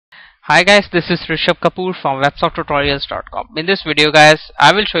Hi guys, this is Rishabh Kapoor from websofttutorials.com. In this video guys,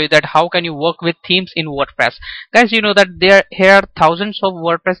 I will show you that how can you work with themes in WordPress. Guys, you know that here are thousands of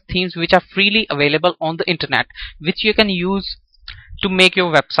WordPress themes which are freely available on the internet, which you can use to make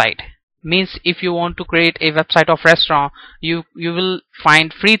your website. Means if you want to create a website of restaurant, you will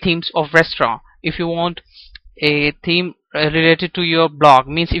find free themes of restaurant. If you want a theme related to your blog,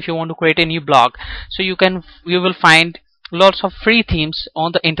 means if you want to create a new blog, so you will find lots of free themes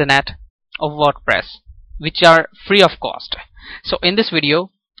on the internet of WordPress which are free of cost. So in this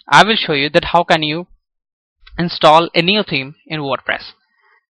video I will show you that how can you install a new theme in WordPress.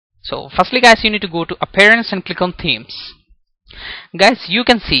 So firstly guys, you need to go to appearance and click on themes. Guys, you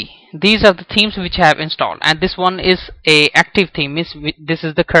can see these are the themes which I have installed, and this one is a active theme, means this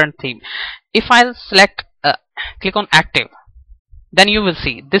is the current theme. If I select click on active, then you will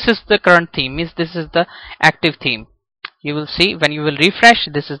see this is the current theme, means this is the active theme. You will see when you will refresh,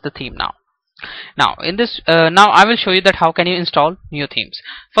 this is the theme now. Now in this now I will show you that how can you install new themes.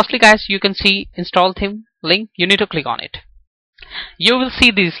 Firstly guys, you can see install theme link. You need to click on it. You will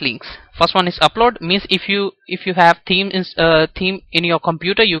see these links. First one is upload, means if you have theme in your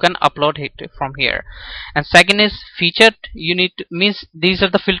computer, you can upload it from here. And second is featured. You need to, means these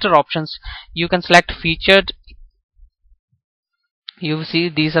are the filter options. You can select featured. You will see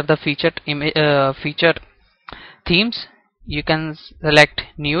these are the featured themes. You can select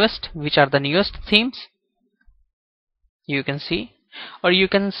newest, which are the newest themes. You can see, or you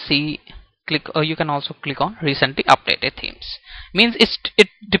can see you can also click on recently updated themes. Means it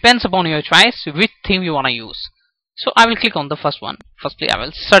depends upon your choice which theme you want to use. So I will click on the first one. Firstly I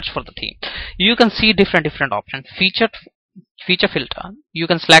will search for the theme. You can see different options. Feature filter. You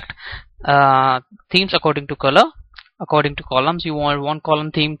can select themes according to color. According to columns, you want one column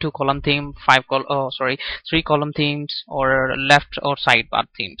theme, two column theme, three column themes, or left or sidebar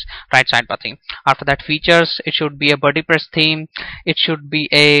themes, right sidebar theme. After that, features, it should be a wordpress theme, it should be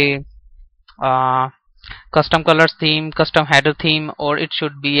a custom colors theme, custom header theme, or it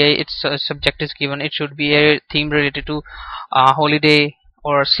should be its subject is given, it should be a theme related to holiday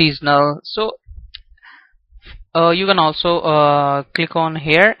or seasonal. So you can also click on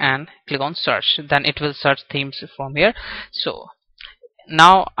here and click on search, then it will search themes from here. So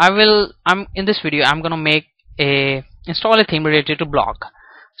now I'm in this video I'm gonna install a theme related to blog.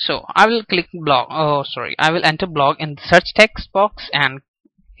 So I will click blog, I will enter blog in the search text box and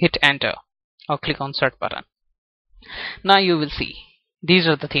hit enter or click on search button. Now you will see these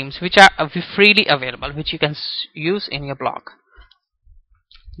are the themes which are freely available, which you can use in your blog.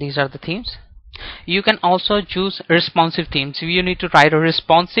 These are the themes. You can also choose responsive themes. You need to write a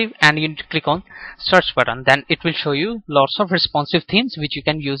responsive and you need to click on search button, then it will show you lots of responsive themes which you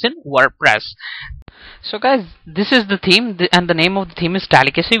can use in WordPress. So guys, this is the theme, and the name of the theme is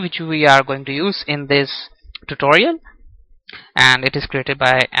Delicacy, which we are going to use in this tutorial, and it is created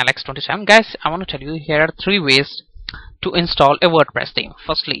by Alex27. Guys, I want to tell you here are 3 ways to install a WordPress theme.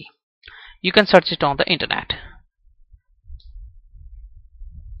 Firstly, you can search it on the internet.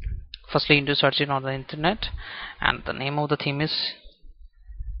 Firstly, you need to search it on the internet, and the name of the theme is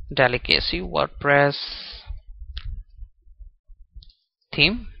Delicacy WordPress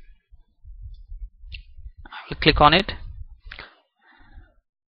theme. I will click on it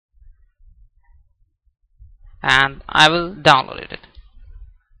and I will download it.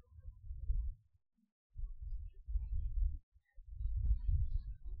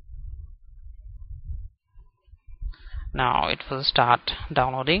 Now it will start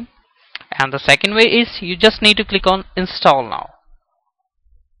downloading. And the second way is you just need to click on install now.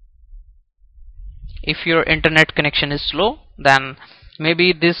 If your internet connection is slow, then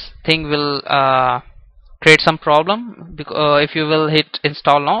maybe this thing will create some problem, because if you will hit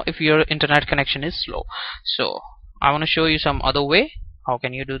install now if your internet connection is slow. So I want to show you some other way how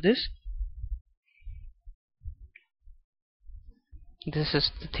can you do this. This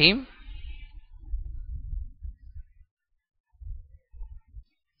is the theme.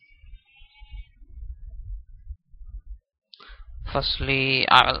 Firstly,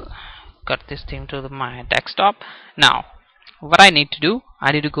 I will cut this theme to my desktop. Now what I need to do,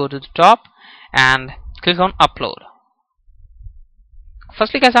 I need to go to the top and click on upload.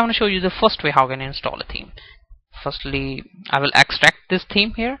 Firstly guys, I want to show you the first way how can you install a theme. Firstly, I will extract this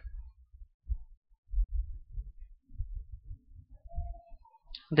theme here.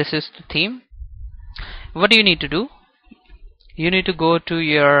 This is the theme. What do you need to do? You need to go to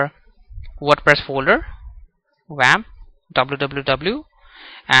your WordPress folder, WAM, www,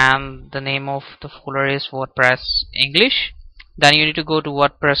 and the name of the folder is WordPress English. Then you need to go to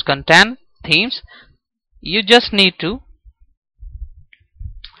WordPress content themes. You just need to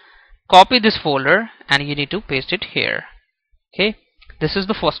copy this folder and you need to paste it here. Okay, this is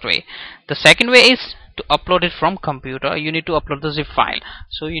the first way. The second way is to upload it from computer. You need to upload the zip file,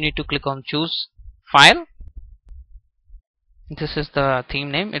 so you need to click on choose file. This is the theme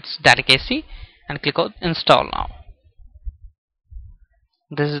name, it's delicacy, and click on install now.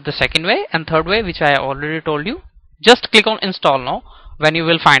 This is the second way. And third way, which I already told you, just click on install now when you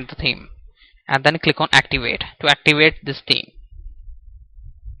will find the theme, and then click on activate to activate this theme.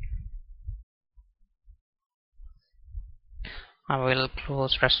 I will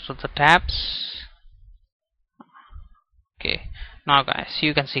close rest of the tabs. Okay, now guys,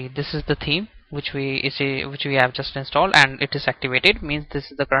 you can see this is the theme which we have just installed, and it is activated, means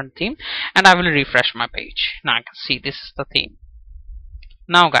this is the current theme. And I will refresh my page. Now I can see this is the theme.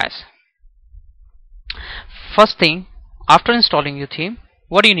 Now guys, first thing, after installing your theme,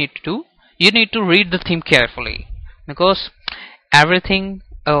 what do you need to do? You need to read the theme carefully, because everything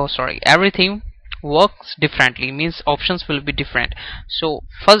works differently, means options will be different. So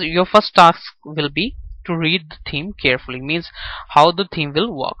your first task will be to read the theme carefully, means how the theme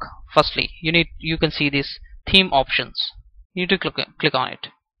will work. Firstly, you can see this theme options. You need to click on it.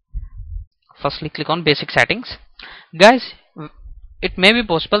 Firstly, click on basic settings. Guys, it may be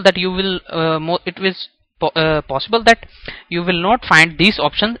possible that you will possible that you will not find these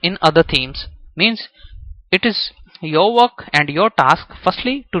options in other themes, means it is your work and your task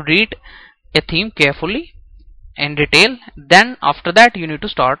firstly to read a theme carefully in detail, then after that you need to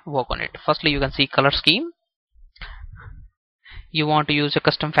start work on it. Firstly, you can see color scheme. You want to use a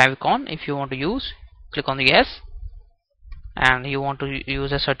custom favicon. If you want to use, click on the yes. And you want to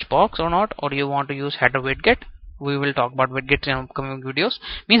use a search box or not, or you want to use header widget. We will talk about widgets in upcoming videos.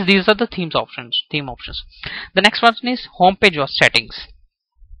 Means these are the theme options. The next one is home page or settings.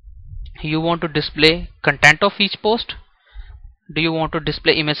 You want to display content of each post. Do you want to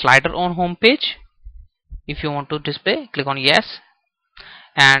display image slider on home page? If you want to display, click on yes.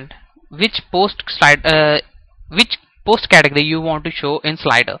 And which post category you want to show in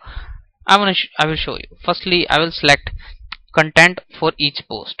slider, I will show you. Firstly, I will select content for each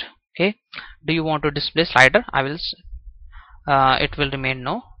post. Okay, do you want to display slider? It will remain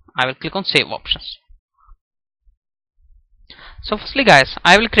no. I will click on save options. So firstly guys,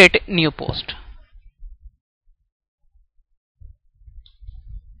 I will create a new post.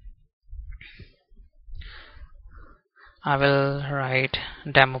 I will write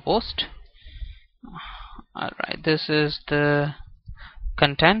demo post. Alright, this is the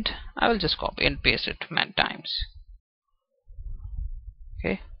content. I will just copy and paste it many times.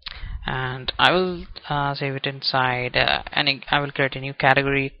 Okay, and I will save it inside I will create a new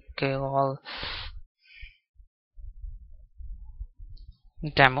category called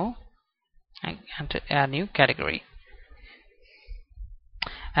demo and a new category.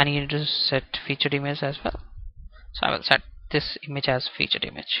 And you need to set featured image as well. So I will set this image as featured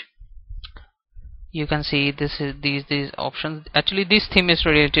image. You can see these options. Actually, this theme is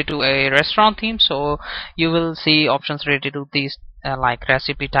related to a restaurant theme, so you will see options related to these like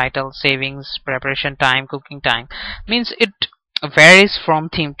recipe title, savings, preparation time, cooking time. Means it varies from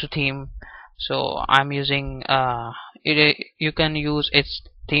theme to theme. So I'm using you can use its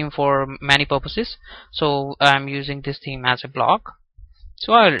theme for many purposes. So I'm using this theme as a blog.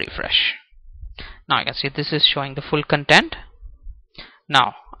 So I will refresh. Now you can see this is showing the full content.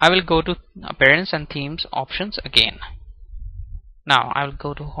 Now I will go to appearance and themes options again. Now I will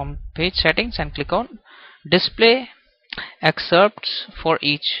go to home page settings and click on display excerpts for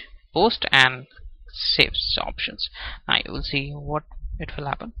each post and save options. Now you will see what it will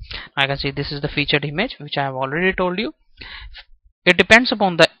happen. Now I can see this is the featured image, which I have already told you. It depends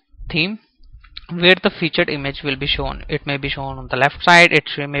upon the theme where the featured image will be shown. It may be shown on the left side, it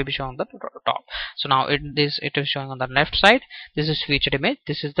may be shown on the top. So now it is showing on the left side. This is featured image,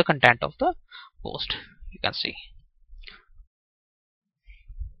 this is the content of the post, you can see.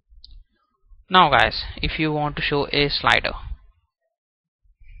 Now guys, if you want to show a slider,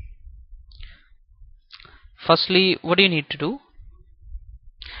 firstly what do you need to do?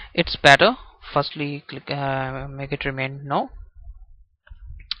 It's better, firstly click make it remain no.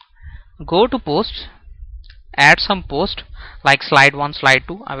 Go to posts, add some post like slide 1, slide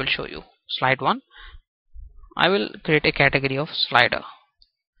 2. I will show you. Slide 1, I will create a category of slider.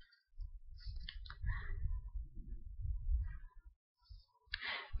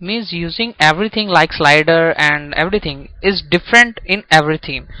 Means using everything like slider and everything is different in every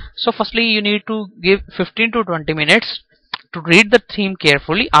theme. So firstly you need to give 15 to 20 minutes to read the theme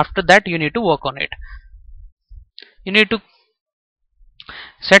carefully. After that you need to work on it. You need to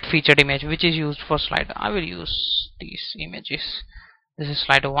set featured image which is used for slider. I will use these images. This is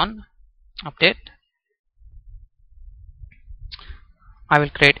slider 1. update. I will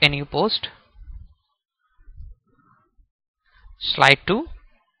create a new post, slide 2,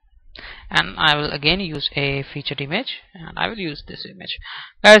 and I will again use a featured image, and I will use this image.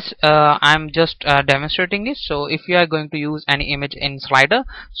 Guys, I'm just demonstrating it. So if you are going to use any image in slider,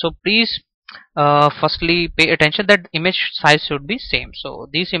 so please firstly pay attention that image size should be same. So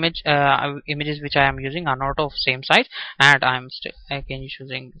these images which I am using are not of same size, and I'm again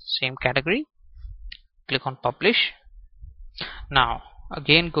choosing same category. Click on publish. Now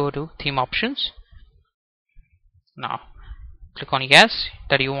again go to theme options. Now click on yes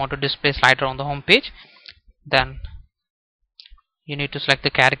that you want to display slider on the home page. Then you need to select the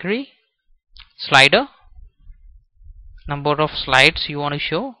category, slider, number of slides you want to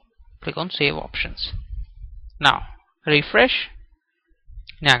show. Click on save options. Now refresh.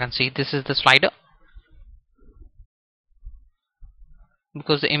 Now I can see this is the slider.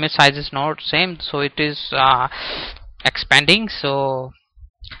 Because the image size is not same, so it is expanding. So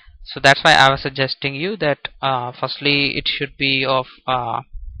that's why I was suggesting you that firstly it should be of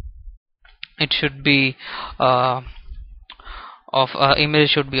image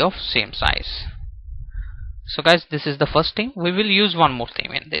should be of same size. So guys, this is the first thing. We will use one more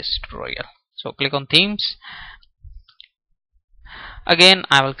theme in this tutorial. So click on themes. Again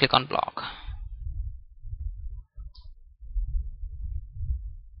I will click on blog.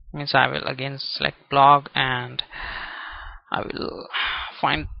 Means I will again select blog, and I will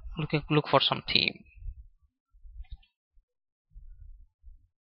look for some theme.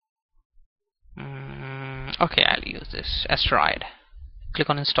 Okay, I'll use this asteroid. Click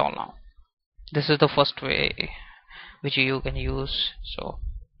on install now. This is the first way which you can use. So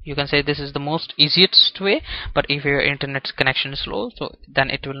you can say this is the most easiest way, but if your internet connection is slow, so then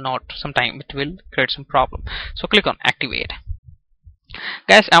it will not, sometime it will create some problem. So click on activate.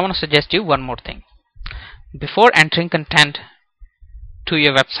 Guys, I want to suggest you one more thing. Before entering content to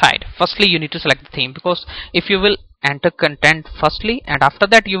your website, firstly you need to select the theme, because if you will enter content firstly and after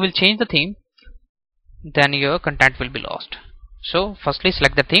that you will change the theme, then your content will be lost. So firstly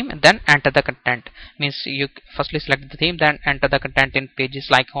select the theme and then enter the content. Means you firstly select the theme, then enter the content in pages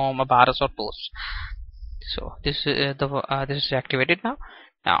like home, about us, or posts. So this is this is activated now.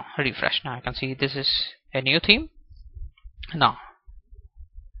 Now refresh. Now I can see this is a new theme. Now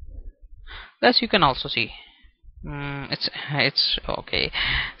guys, you can also see it's okay.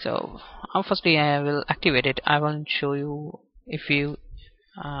 So firstly I will activate it. I will show you if you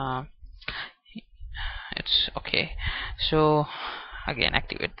it's okay. So again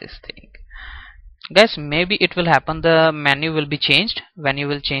activate this thing. Guys, maybe it will happen, the menu will be changed when you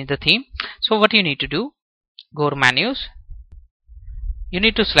will change the theme. So what you need to do, go to menus, you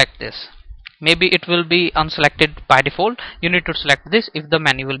need to select this. Maybe it will be unselected by default. You need to select this if the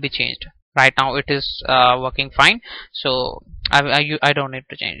menu will be changed. Right now it is working fine, so I don't need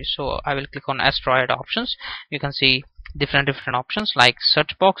to change it. So I will click on asteroid options. You can see different options like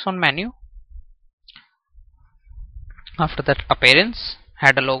search box on menu. After that appearance,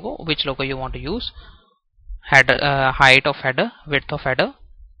 header logo, which logo you want to use, header height of header, width of header,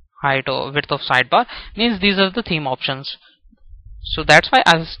 height or width of sidebar. Means these are the theme options. So that's why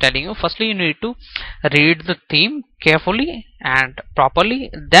I was telling you, firstly you need to read the theme carefully and properly,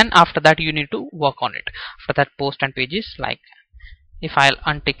 then after that you need to work on it. After that, post and pages, like if I'll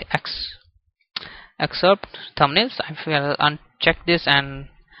untick excerpt thumbnails, I will uncheck this and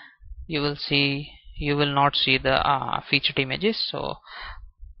you will not see the featured images. So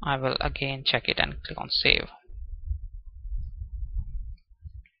I will again check it and click on save.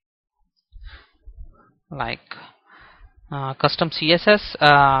 Like custom CSS,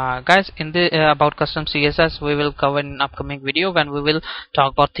 guys, in the about custom CSS we will cover in an upcoming video when we will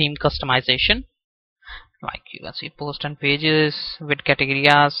talk about theme customization. Like you can see post and pages with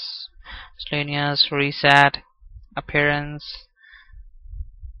categories, miscellaneous, reset, appearance,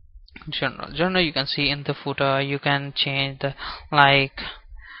 journal. You can see in the footer you can change the like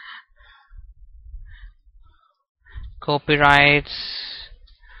copyrights,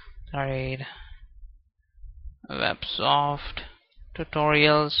 right, websoft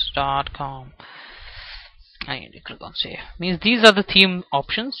tutorials.com. I need to click on save. Means these are the theme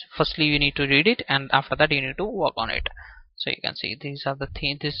options. Firstly you need to read it, and after that you need to work on it. So you can see these are the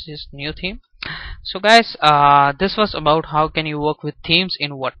theme. This is new theme. So guys, this was about how can you work with themes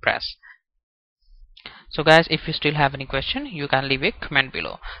in WordPress. So guys, if you still have any question, you can leave a comment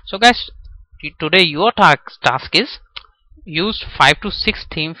below. So guys, today your task is use 5 to 6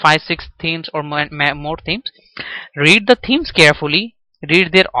 themes or more themes. Read the themes carefully,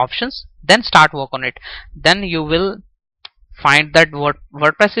 read their options, then start work on it. Then you will find that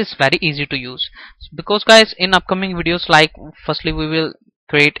WordPress is very easy to use. Because guys, in upcoming videos, like firstly we will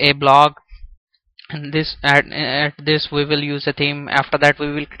create a blog, and this at this we will use a theme. After that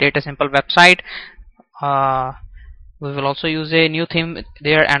we will create a simple website. uh, we will also use a new theme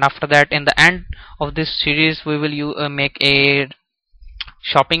there, and after that in the end of this series we will make a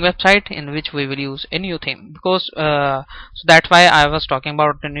shopping website in which we will use a new theme. Because so that's why I was talking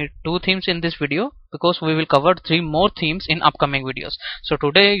about the need two themes in this video, because we will cover three more themes in upcoming videos. So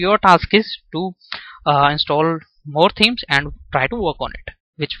today your task is to install more themes and try to work on it,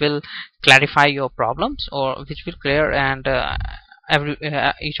 which will clarify your problems, or which will clear and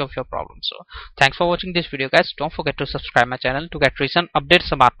each of your problems. So thanks for watching this video guys. Don't forget to subscribe my channel to get recent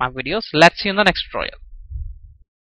updates about my videos. Let's see you in the next tutorial.